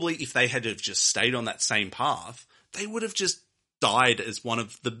probably, if they had have just stayed on that same path, they would have just died as one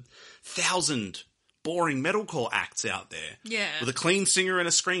of the 1,000 boring metalcore acts out there. Yeah. With a clean singer and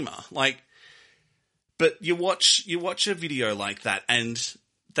a screamer. Like, but you watch a video like that and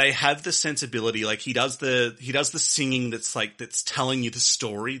they have the sensibility, like he does the singing that's telling you the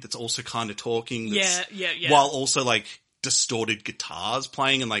story, that's also kind of talking. Yeah. While also like distorted guitars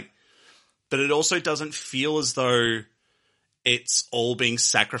playing and like, but it also doesn't feel as though it's all being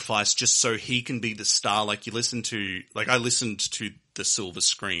sacrificed just so he can be the star. Like I listened to the Silver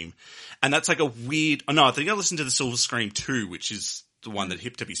Scream and that's like a weird, I think I listened to the Silver Scream 2, which is the one that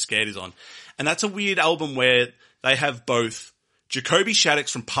Hip to Be Scared is on. And that's a weird album where they have both Jacoby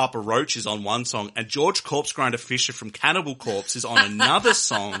Shaddix from Papa Roach is on one song and George Corpsegrinder Fisher from Cannibal Corpse is on another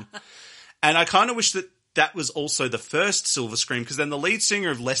song. And I kind of wish that was also the first Silver Scream, because then the lead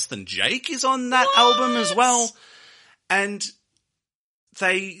singer of Less Than Jake is on that album as well. And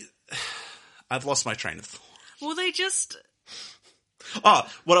I've lost my train of thought. Well, they just...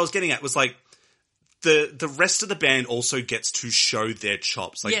 What I was getting at was like, the rest of the band also gets to show their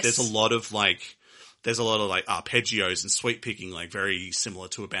chops. Like, Yes. there's a lot of arpeggios and sweep picking, like very similar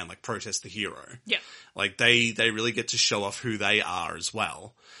to a band like Protest the Hero. Yeah. Like they really get to show off who they are as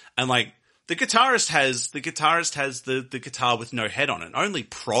well. And like the guitarist has the guitar with no head on it. Only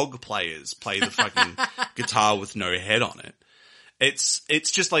prog players play the fucking guitar with no head on it.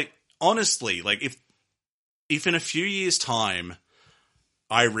 It's just like, honestly, like if in a few years' time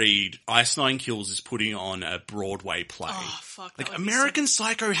I read Ice Nine Kills is putting on a Broadway play. Oh, fuck. that Like, would be American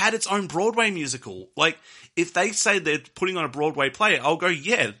Psycho had its own Broadway musical. Like, if they say they're putting on a Broadway play, I'll go,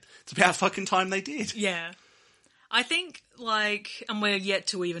 yeah, it's about fucking time they did. Yeah. I think, like, and we're yet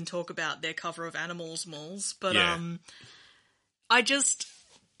to even talk about their cover of Animals Malls, but, Yeah.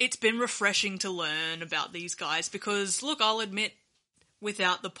 it's been refreshing to learn about these guys because, look, I'll admit,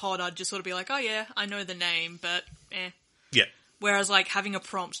 without the pod, I'd just sort of be like, oh yeah, I know the name, but Yeah. Whereas, like, having a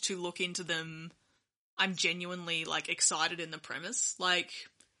prompt to look into them, I'm genuinely, like, excited in the premise. Like,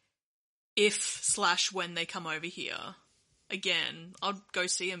 if/when they come over here, again, I'd go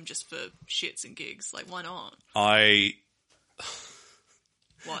see them just for shits and gigs. Like, why not?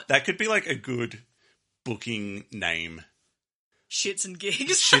 What? That could be like a good booking name. Shits and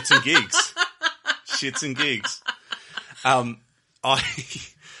gigs? Shits and gigs. Shits and gigs.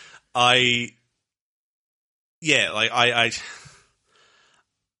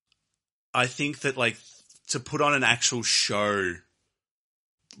 I think that, like, to put on an actual show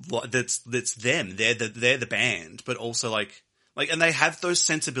that's them, they're the band, but also like, and they have those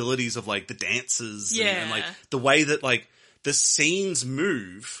sensibilities of like the dances and like the way that like the scenes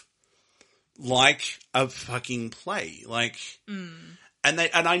move like a fucking play, like, and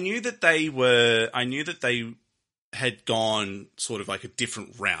I knew that they had gone sort of like a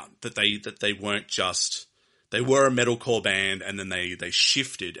different route, that they weren't just, they were a metalcore band and then they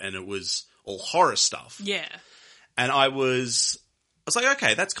shifted and it was all horror stuff. Yeah. And I was like,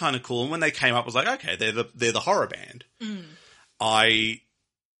 okay, that's kind of cool. And when they came up, I was like, okay, they're the horror band. I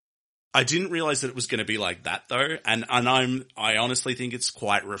didn't realize that it was going to be like that though. And I honestly think it's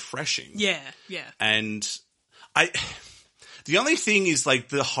quite refreshing. Yeah. Yeah. And the only thing is like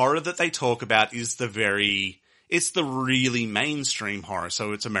the horror that they talk about is it's the really mainstream horror.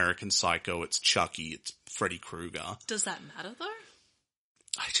 So it's American Psycho, it's Chucky, it's Freddy Krueger. Does that matter though?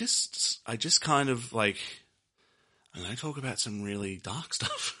 I just kind of like, and I talk about some really dark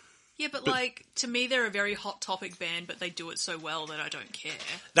stuff. Yeah, but like, to me, they're a very hot topic band, but they do it so well that I don't care.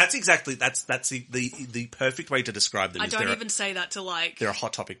 That's the perfect way to describe them. I don't even say that to like... They're a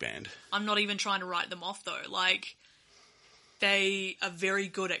hot topic band. I'm not even trying to write them off though. Like, they are very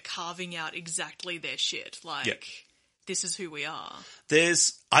good at carving out exactly their shit. Like, this is who we are.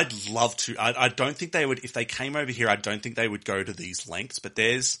 I'd love to, I don't think they would, if they came over here, I don't think they would go to these lengths, but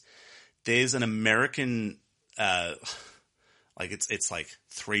there's an American, like it's like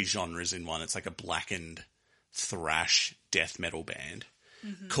 3 genres in one. It's like a blackened thrash death metal band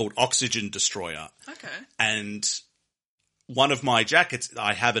called Oxygen Destroyer. Okay. And one of my jackets,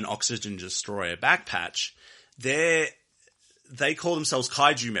 I have an Oxygen Destroyer back patch. They call themselves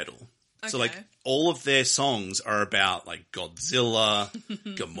kaiju metal. Okay. So like all of their songs are about like Godzilla,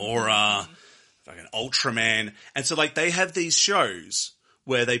 Gamora, fucking Ultraman. And so like they have these shows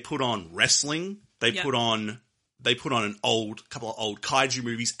where they put on wrestling, they put on a couple of old kaiju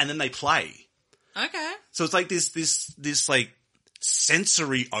movies, and then they play. Okay. So it's like this like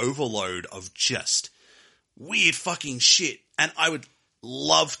sensory overload of just weird fucking shit. And I would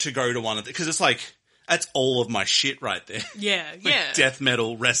love to go to one of them, because it's like, that's all of my shit right there. Yeah, like death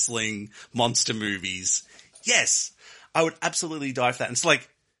metal, wrestling, monster movies. Yes. I would absolutely die for that. And it's like,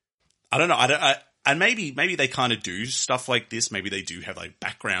 I don't know. And maybe they kind of do stuff like this. Maybe they do have like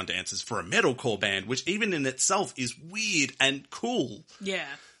background dancers for a metalcore band, which even in itself is weird and cool. Yeah.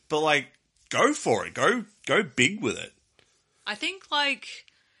 But like, go for it. Go big with it. I think, like,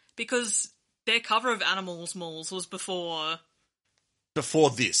 because their cover of Animals Malls was before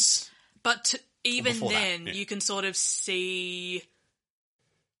this. But even before that, then, yeah. you can sort of see,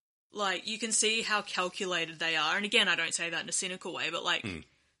 like, you can see how calculated they are. And again, I don't say that in a cynical way, but, like,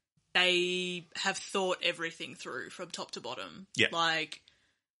 they have thought everything through from top to bottom. Yeah. Like,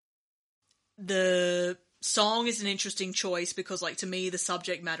 the song is an interesting choice because, like, to me, the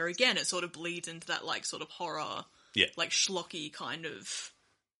subject matter, again, it sort of bleeds into that, like, sort of horror, Yeah. like, schlocky kind of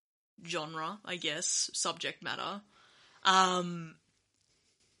genre, I guess, subject matter.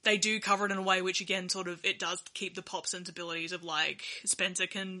 They do cover it in a way which, again, sort of, it does keep the pop sensibilities of, like, Spencer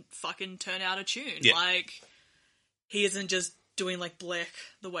can fucking turn out a tune. Yeah. Like, he isn't just doing, like, Blech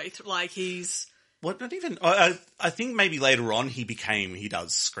the way through, like, he's... What? Not even. I think maybe later on he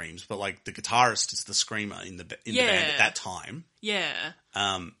does screams, but like the guitarist is the screamer in the band at that time. Yeah.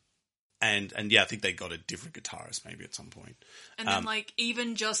 And yeah, I think they got a different guitarist maybe at some point. And then, like,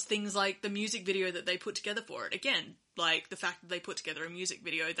 even just things like the music video that they put together for it. Again, like, the fact that they put together a music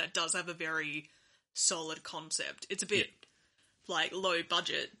video that does have a very solid concept. It's a bit, like, low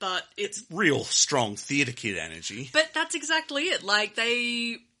budget, but it's... Real strong theatre kid energy. But that's exactly it. Like,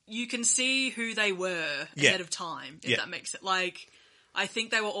 you can see who they were ahead of time, if that makes it. Like, I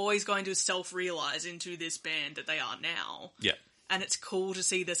think they were always going to self-realise into this band that they are now. Yeah. And it's cool to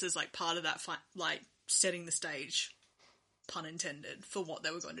see this as, like, part of that, like, setting the stage, pun intended, for what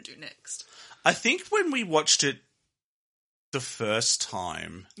they were going to do next. I think when we watched it the first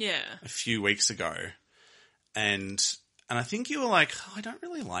time, a few weeks ago, and I think you were like, oh, I don't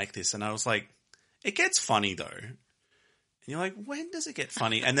really like this, and I was like, it gets funny though. And you're like, when does it get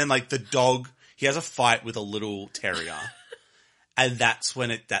funny? And then like the dog, he has a fight with a little terrier, and that's when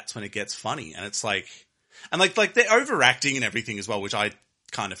it gets funny, and it's like. And, like they're overacting and everything as well, which I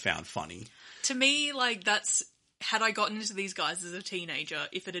kind of found funny. To me, like, that's... Had I gotten into these guys as a teenager,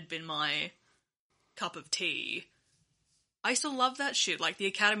 if it had been my cup of tea, I used to love that shit. Like, the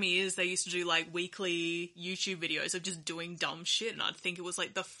Academy they used to do, like, weekly YouTube videos of just doing dumb shit, and I'd think it was,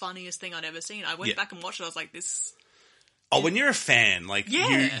 like, the funniest thing I'd ever seen. I went back and watched it, I was like, this... Oh, when you're a fan, like,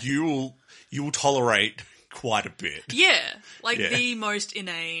 you will tolerate quite a bit. Yeah. Like, the most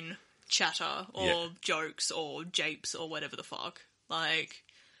inane... chatter or jokes or japes or whatever the fuck. Like,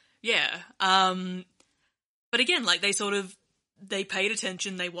 yeah. But again, like, they paid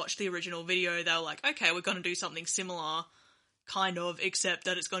attention, they watched the original video, they were like, okay, we're going to do something similar, kind of, except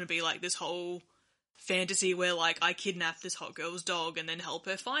that it's going to be like this whole fantasy where, like, I kidnap this hot girl's dog and then help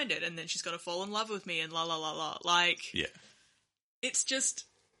her find it, and then she's going to fall in love with me and la la la la. Like, it's just,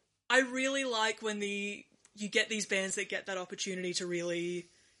 I really like when you get these bands that get that opportunity to really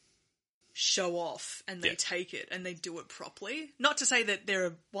show off and they take it and they do it properly. Not to say that there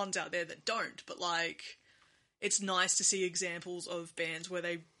are ones out there that don't, but like, it's nice to see examples of bands where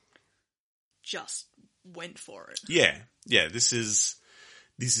they just went for it. Yeah. Yeah. This is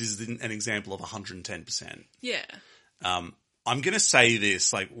an example of 110%. Yeah. I'm going to say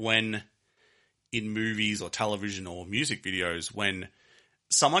this, like, when in movies or television or music videos, when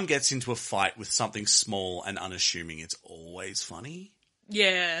someone gets into a fight with something small and unassuming, it's always funny.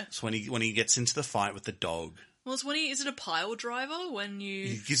 Yeah. So when he gets into the fight with the dog. Well, it's is it a pile driver when you...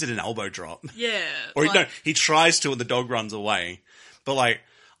 He gives it an elbow drop. Yeah. Or he tries to and the dog runs away. But like,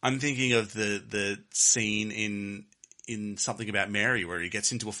 I'm thinking of the scene in Something About Mary where he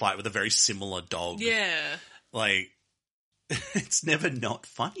gets into a fight with a very similar dog. Yeah. Like, it's never not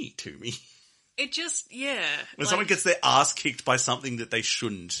funny to me. It just, When someone gets their ass kicked by something that they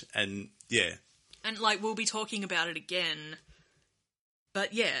shouldn't, and And like, we'll be talking about it again.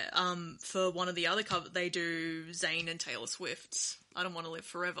 But for one of the other covers, they do Zayn and Taylor Swift's I Don't Want to Live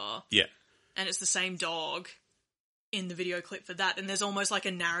Forever. Yeah. And it's the same dog in the video clip for that. And there's almost like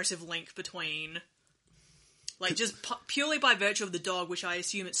a narrative link between, like, just purely by virtue of the dog, which I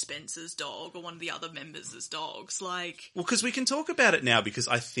assume it's Spencer's dog or one of the other members' dogs. Like, well, because we can talk about it now because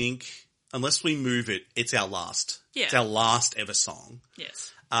I think, unless we move it, it's our last. Yeah. It's our last ever song.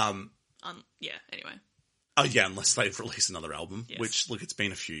 yes. Anyway. Oh yeah, unless they release another album, Yes. which, look, it's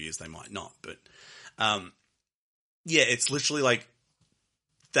been a few years, they might not, but, it's literally like,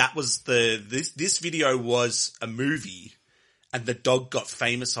 that was this video was a movie, and the dog got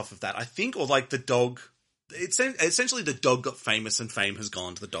famous off of that, I think, or like the dog, essentially the dog got famous and fame has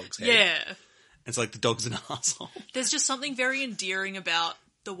gone to the dog's head. Yeah. It's like the dog's an asshole. There's just something very endearing about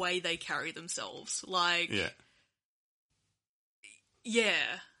the way they carry themselves. Like, Yeah.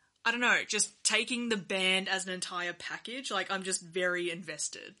 yeah, I don't know, just taking the band as an entire package, like, I'm just very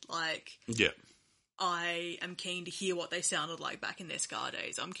invested. Like, Yeah. I am keen to hear what they sounded like back in their ska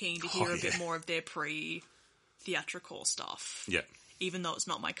days. I'm keen to hear a bit more of their pre-theatrical stuff. Yeah. Even though it's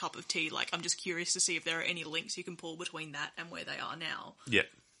not my cup of tea, like, I'm just curious to see if there are any links you can pull between that and where they are now. Yeah.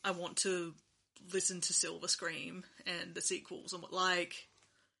 I want to listen to Silver Scream and the sequels and what, like,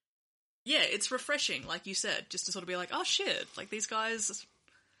 yeah, it's refreshing, like you said, just to sort of be like, oh shit, like, these guys.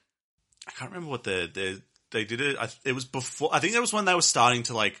 I can't remember what they did it. It was before. I think that was when they were starting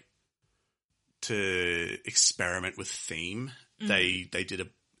to to experiment with theme. They did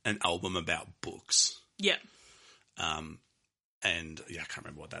an album about books. Yeah. And yeah, I can't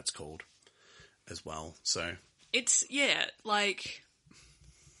remember what that's called as well. So It's, yeah, like,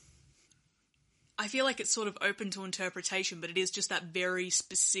 I feel like it's sort of open to interpretation, but it is just that very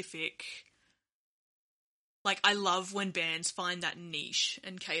specific. Like, I love when bands find that niche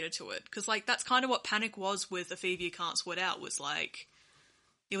and cater to it. Because, like, that's kind of what Panic was with A Fever You Can't Sweat Out, was like,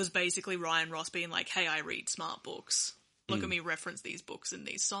 it was basically Ryan Ross being like, hey, I read smart books. Look at me reference these books in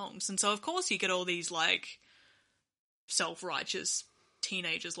these songs. And so, of course, you get all these, like, self-righteous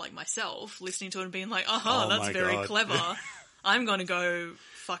teenagers like myself listening to it and being like, Oh that's my very God. clever. I'm going to go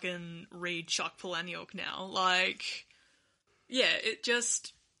fucking read Chuck Palahniuk now. Like, yeah, it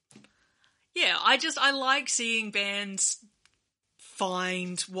just... Yeah, I like seeing bands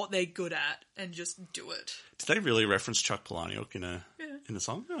find what they're good at and just do it. did they really reference Chuck Palahniuk in a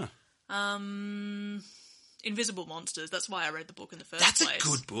song? Yeah. Invisible Monsters, that's why I read the book in the first That's place. a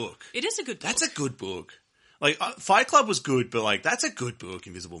good book. It is a good book. That's a good book. Like, Fight Club was good, but, like, that's a good book,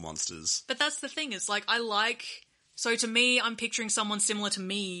 Invisible Monsters. But that's the thing, is like, I like... So to me, I'm picturing someone similar to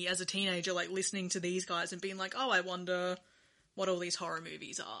me as a teenager, like, listening to these guys and being like, oh, I wonder what all these horror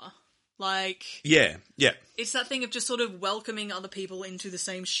movies are. Like... Yeah, yeah. It's that thing of just sort of welcoming other people into the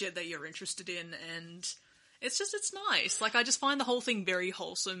same shit that you're interested in, and it's nice. Like, I just find the whole thing very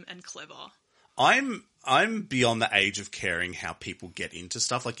wholesome and clever. I'm beyond the age of caring how people get into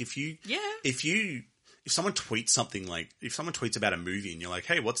stuff. Like, if someone tweets something, like, if someone tweets about a movie and you're like,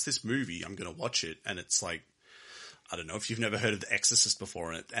 hey, what's this movie? I'm going to watch it. And it's like, I don't know, if you've never heard of The Exorcist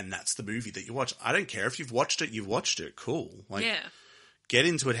before and that's the movie that you watch. I don't care. If you've watched it, you've watched it. Cool. Like, Yeah. get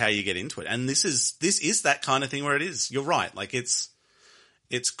into it how you get into it. And this is that kind of thing where it is. You're right. Like, it's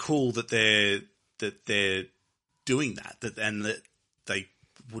cool that they're doing that and that they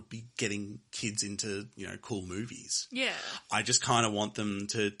would be getting kids into, cool movies. Yeah. I just kind of want them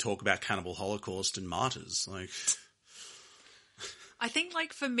to talk about Cannibal Holocaust and Martyrs. Like, I think,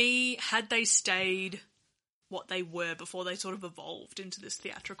 like, for me, had they stayed what they were before they sort of evolved into this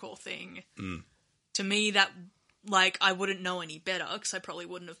theatrical thing, to me, that, like, I wouldn't know any better, because I probably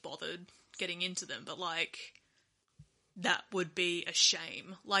wouldn't have bothered getting into them, but, like, that would be a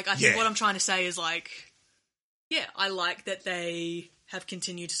shame. Like, I think what I'm trying to say is, like, yeah, I like that they have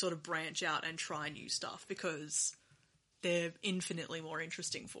continued to sort of branch out and try new stuff, because they're infinitely more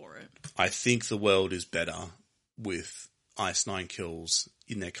interesting for it. I think the world is better with Ice Nine Kills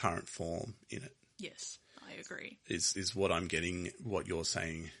in their current form in it. Yes, I agree. Is what I'm getting, what you're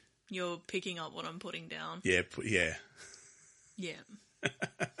saying. You're picking up what I'm putting down. Yeah, yeah. Yeah.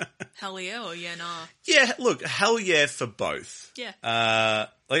 Hell yeah, or yeah, nah. Yeah, look, hell yeah for both. Yeah.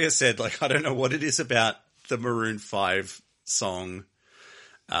 Like I said, like, I don't know what it is about the Maroon 5 song.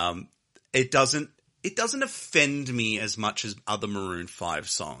 It doesn't offend me as much as other Maroon 5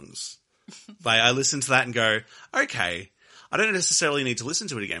 songs. Like, I listen to that and go, okay, I don't necessarily need to listen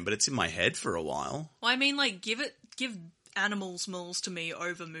to it again, but it's in my head for a while. Well, I mean, like, give Animals Mills to me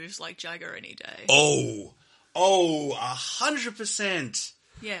over Moves Like Jagger any day. Oh, 100%.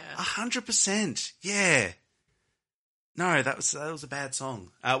 Yeah. 100%. Yeah. No, that was a bad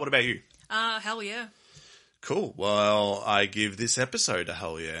song. What about you? Hell yeah. Cool. Well, I give this episode a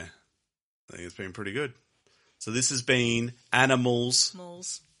hell yeah. I think it's been pretty good. So this has been Animals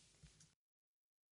Mills.